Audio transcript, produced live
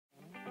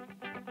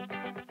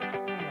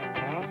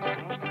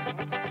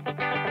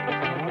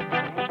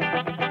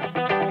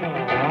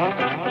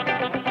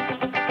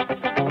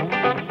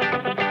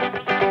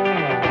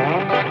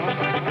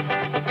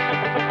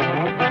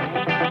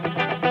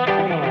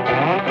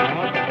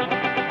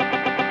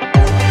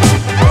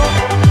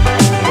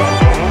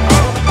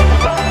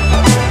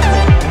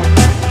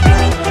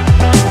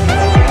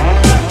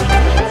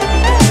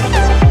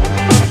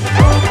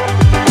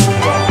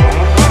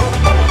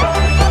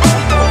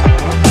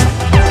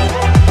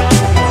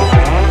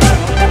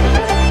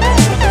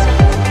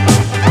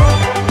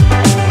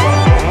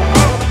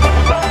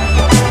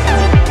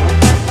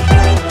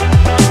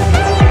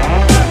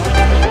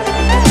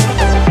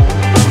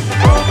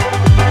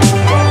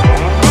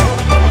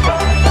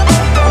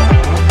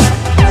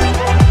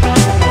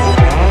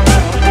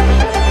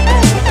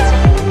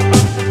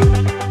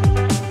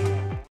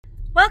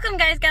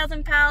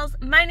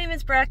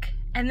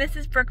and this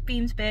is Brooke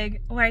Beams Big,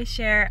 where I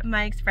share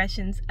my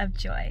expressions of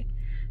joy.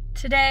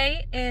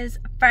 Today is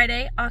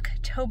Friday,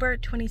 October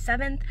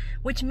 27th,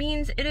 which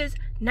means it is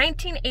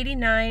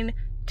 1989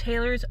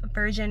 Taylor's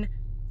Version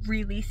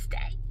release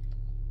day.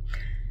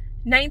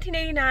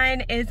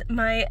 1989 is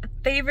my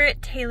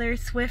favorite Taylor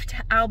Swift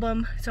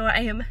album, so I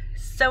am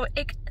so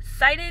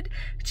excited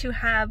to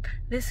have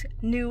this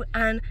new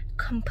and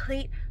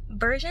complete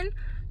version.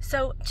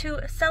 So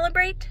to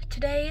celebrate,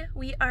 today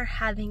we are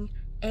having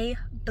a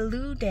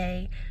blue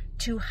day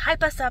to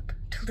hype us up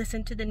to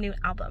listen to the new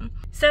album.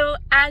 So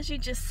as you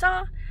just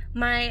saw,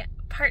 my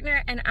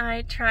partner and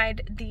I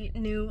tried the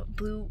new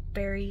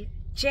blueberry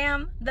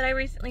jam that I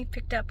recently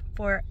picked up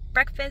for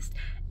breakfast,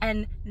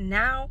 and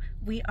now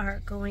we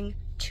are going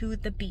to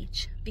the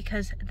beach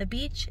because the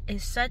beach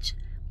is such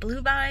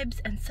blue vibes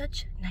and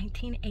such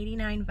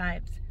 1989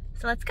 vibes.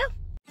 So let's go.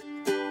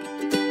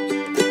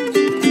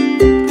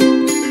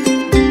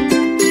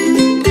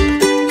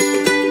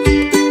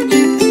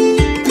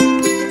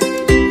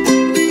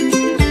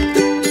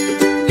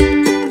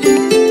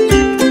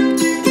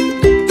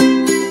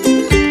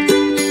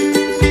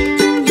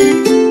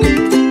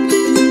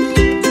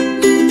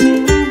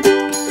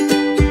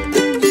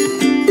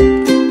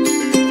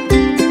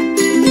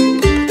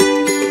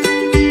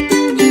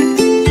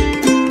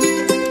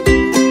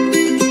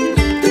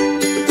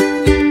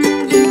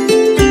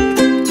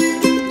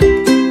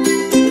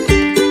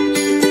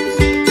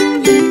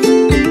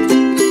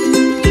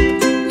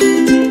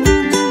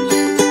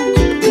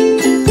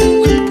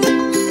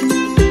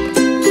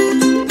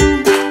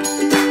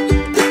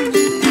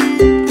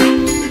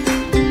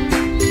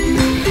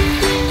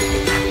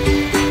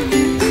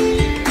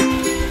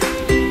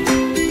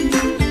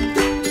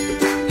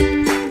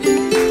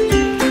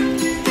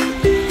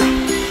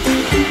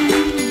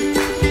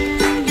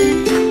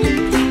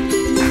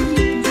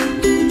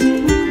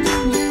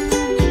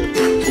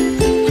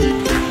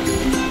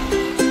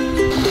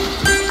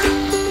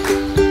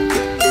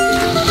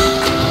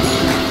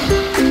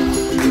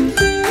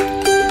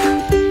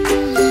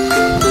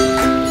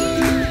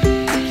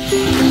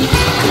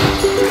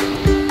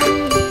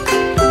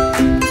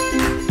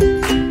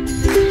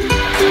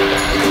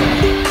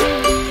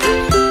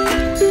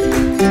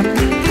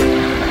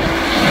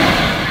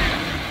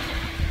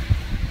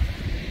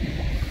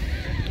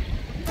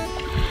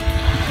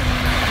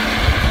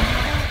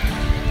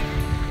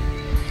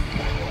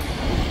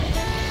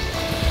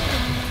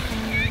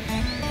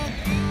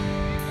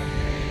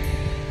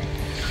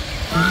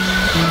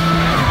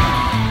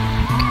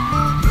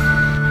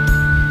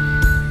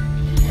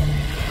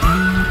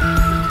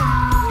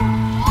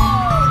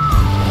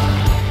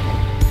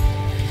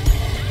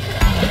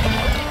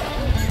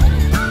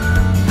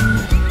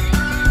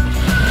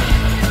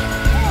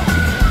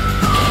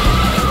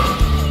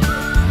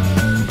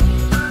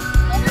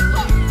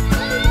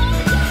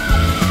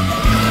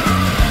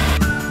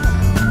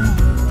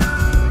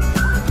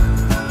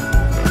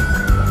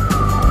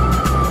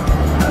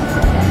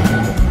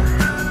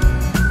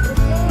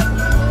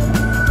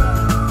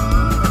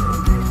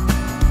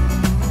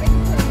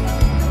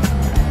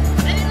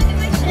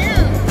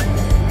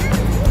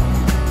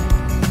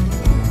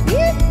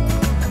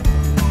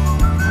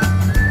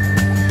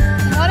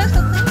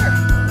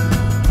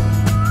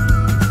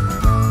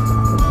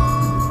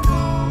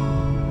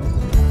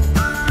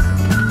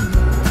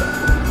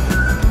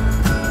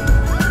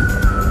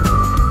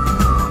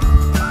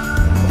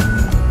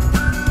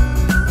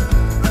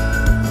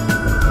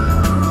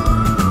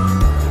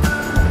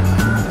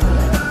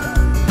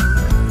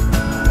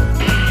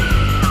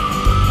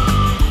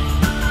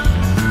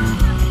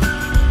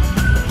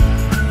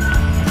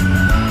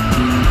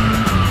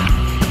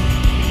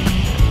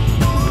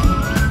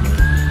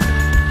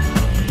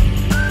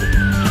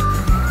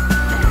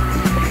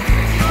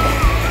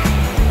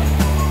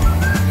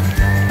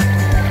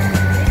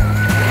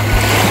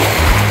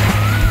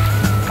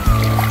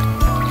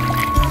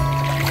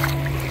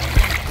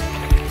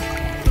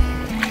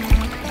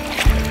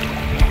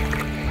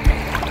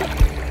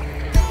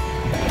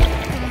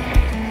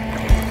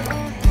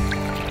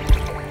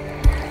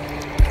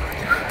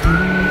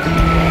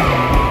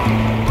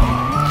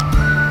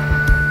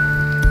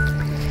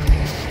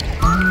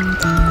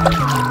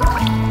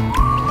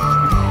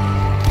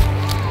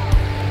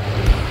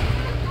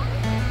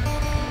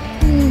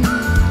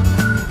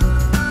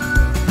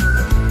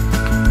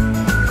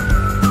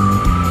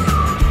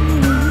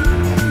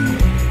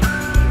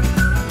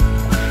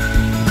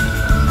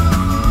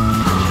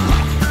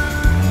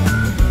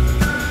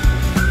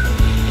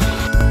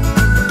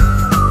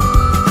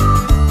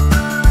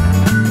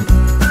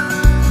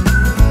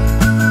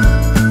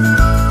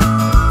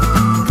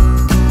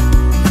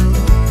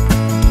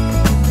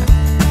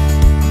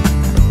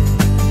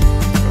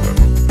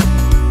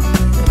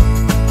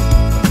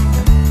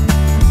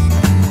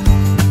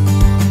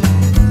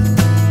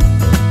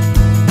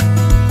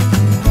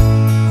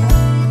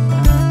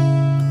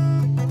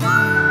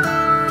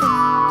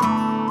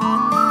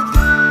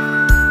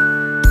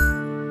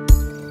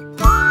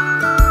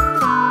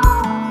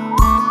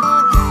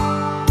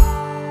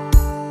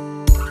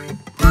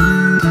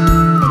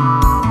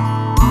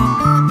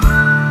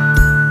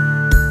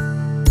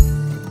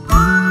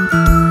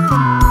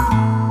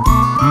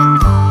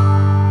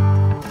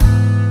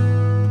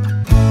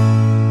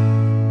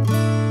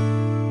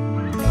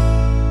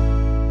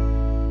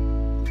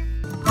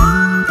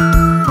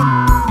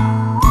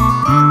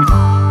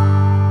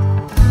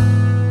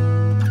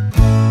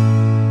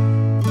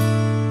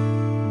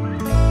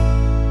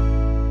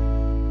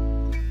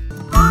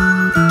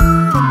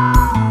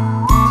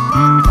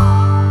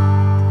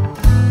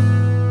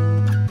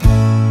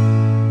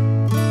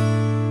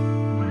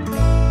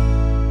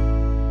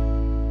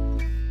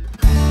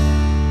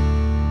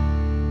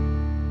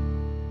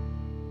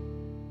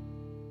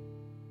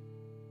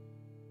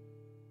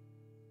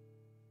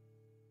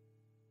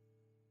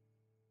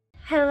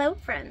 Hello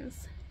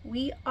friends,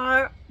 we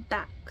are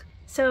back.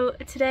 So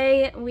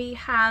today we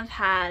have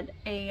had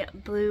a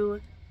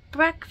blue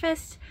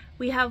breakfast.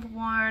 We have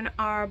worn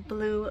our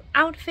blue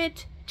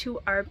outfit to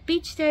our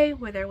beach day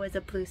where there was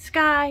a blue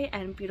sky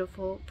and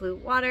beautiful blue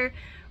water.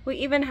 We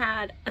even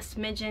had a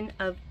smidgen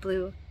of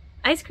blue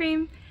ice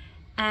cream,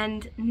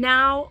 and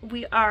now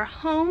we are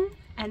home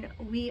and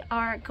we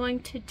are going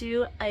to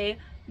do a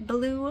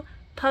blue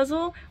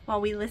puzzle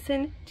while we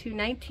listen to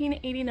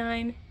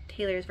 1989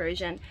 Taylor's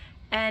version.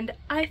 And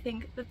I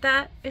think that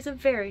that is a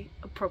very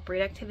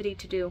appropriate activity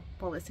to do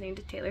while listening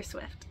to Taylor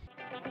Swift.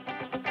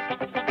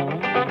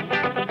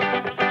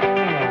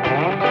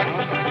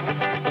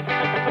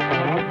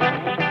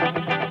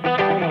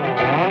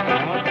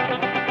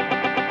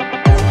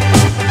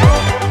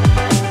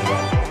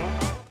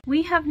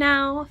 We have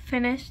now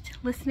finished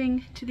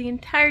listening to the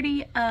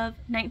entirety of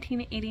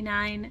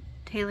 1989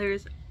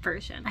 Taylor's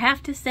version. I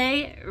have to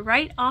say,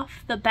 right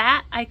off the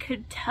bat, I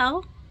could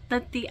tell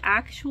that the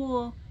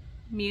actual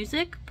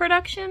music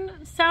production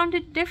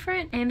sounded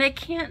different, and I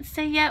can't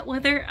say yet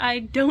whether I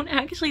don't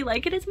actually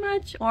like it as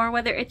much or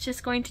whether it's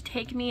just going to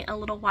take me a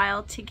little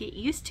while to get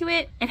used to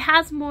it. It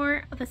has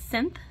more of a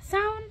synth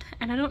sound,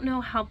 and I don't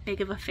know how big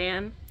of a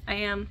fan I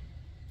am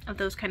of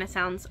those kind of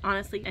sounds,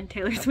 honestly, and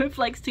Taylor Swift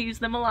likes to use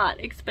them a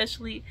lot,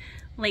 especially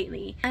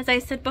lately. As I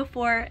said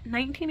before,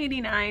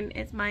 1989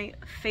 is my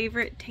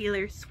favorite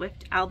Taylor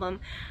Swift album.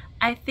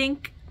 I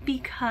think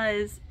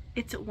because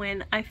it's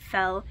when I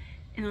fell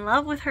in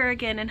love with her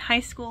again in high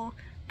school.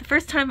 The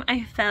first time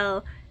I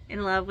fell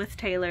in love with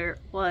Taylor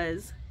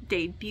was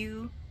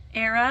debut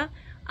era.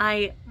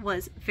 I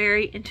was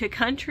very into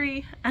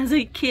country as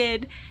a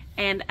kid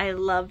and I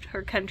loved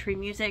her country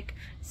music.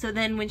 So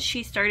then when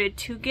she started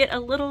to get a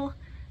little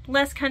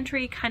less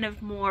country, kind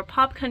of more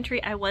pop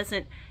country, I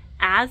wasn't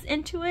as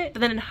into it. But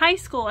then in high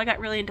school I got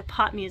really into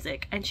pop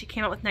music and she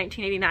came out with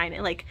 1989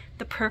 at like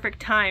the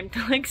perfect time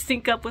to like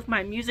sync up with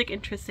my music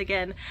interests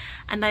again,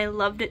 and I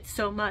loved it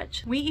so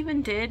much. We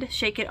even did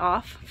Shake It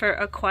Off for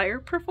a choir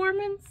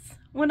performance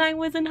when I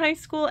was in high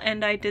school,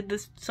 and I did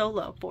this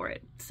solo for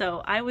it.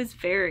 So I was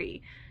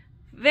very,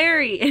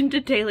 very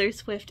into Taylor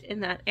Swift in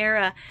that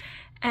era,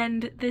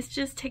 and this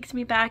just takes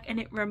me back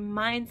and it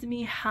reminds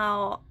me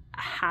how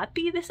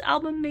happy this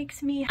album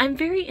makes me. I'm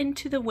very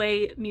into the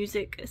way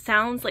music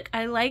sounds. Like,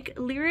 I like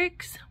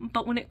lyrics,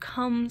 but when it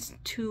comes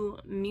to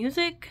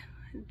music,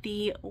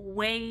 the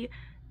way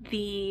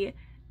the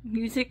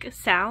music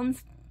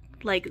sounds,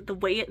 like the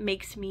way it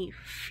makes me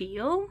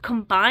feel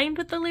combined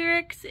with the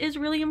lyrics is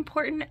really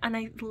important, and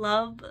I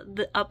love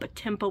the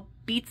up-tempo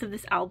beats of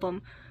this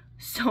album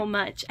so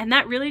much, and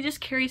that really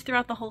just carries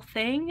throughout the whole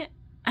thing.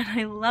 And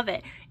I love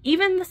it.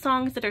 Even the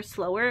songs that are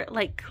slower,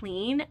 like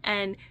Clean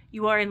and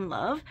You Are in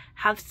Love,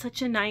 have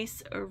such a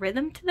nice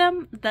rhythm to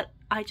them that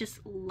I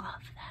just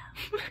love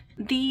them.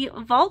 The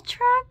vault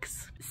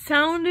tracks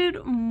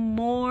sounded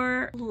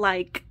more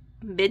like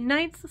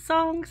Midnight's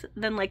songs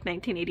than like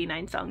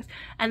 1989 songs.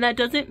 And that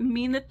doesn't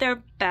mean that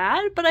they're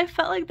bad, but I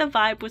felt like the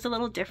vibe was a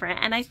little different.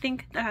 And I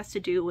think that has to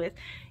do with,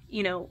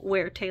 you know,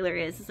 where Taylor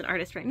is as an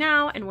artist right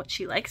now and what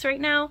she likes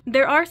right now.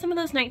 There are some of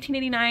those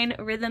 1989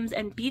 rhythms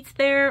and beats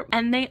there,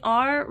 and they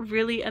are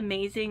really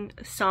amazing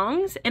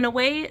songs in a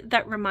way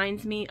that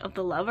reminds me of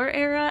the Lover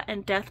era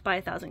and Death by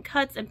a Thousand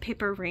Cuts and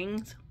Paper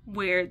Rings,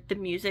 where the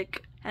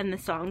music and the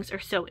songs are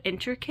so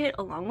intricate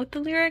along with the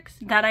lyrics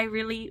that I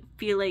really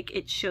feel like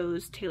it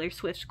shows Taylor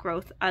Swift's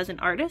growth as an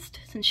artist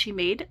since she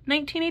made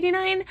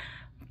 1989.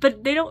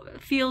 But they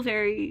don't feel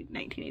very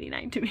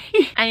 1989 to me.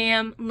 I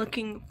am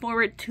looking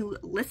forward to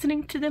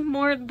listening to them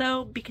more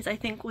though, because I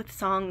think with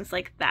songs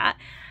like that,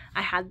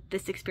 I had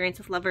this experience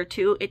with Lover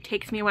too. It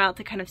takes me a while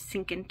to kind of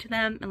sink into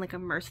them and like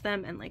immerse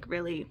them and like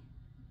really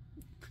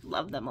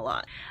love them a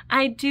lot.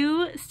 I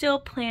do still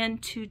plan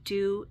to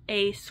do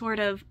a sort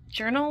of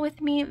journal with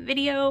me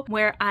video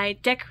where I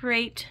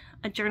decorate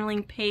a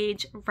journaling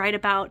page, write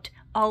about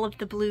all of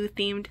the blue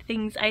themed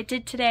things I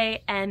did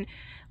today, and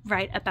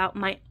write about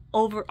my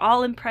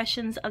overall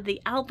impressions of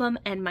the album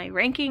and my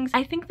rankings.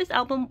 I think this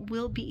album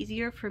will be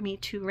easier for me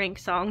to rank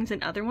songs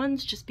than other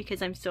ones just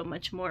because I'm so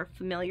much more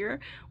familiar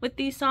with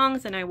these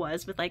songs than I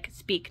was with like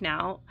Speak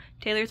Now,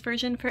 Taylor's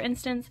version for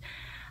instance.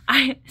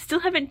 I still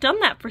haven't done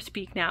that for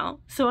Speak Now,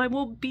 so I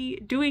will be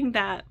doing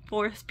that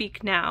for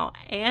Speak Now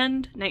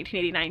and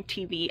 1989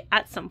 TV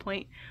at some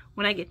point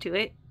when I get to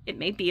it. It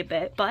may be a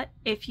bit, but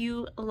if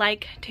you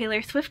like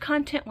Taylor Swift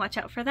content, watch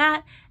out for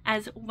that,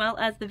 as well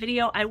as the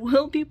video I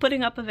will be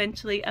putting up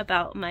eventually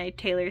about my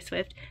Taylor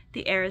Swift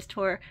The Eras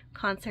Tour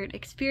concert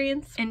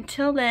experience.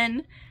 Until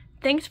then,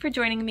 thanks for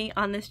joining me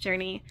on this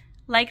journey.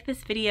 Like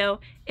this video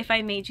if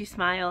I made you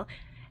smile,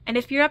 and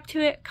if you're up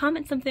to it,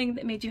 comment something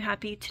that made you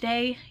happy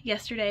today,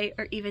 yesterday,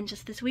 or even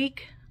just this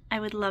week.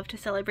 I would love to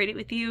celebrate it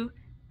with you.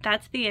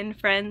 That's the end,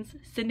 friends.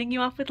 Sending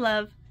you off with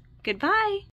love. Goodbye!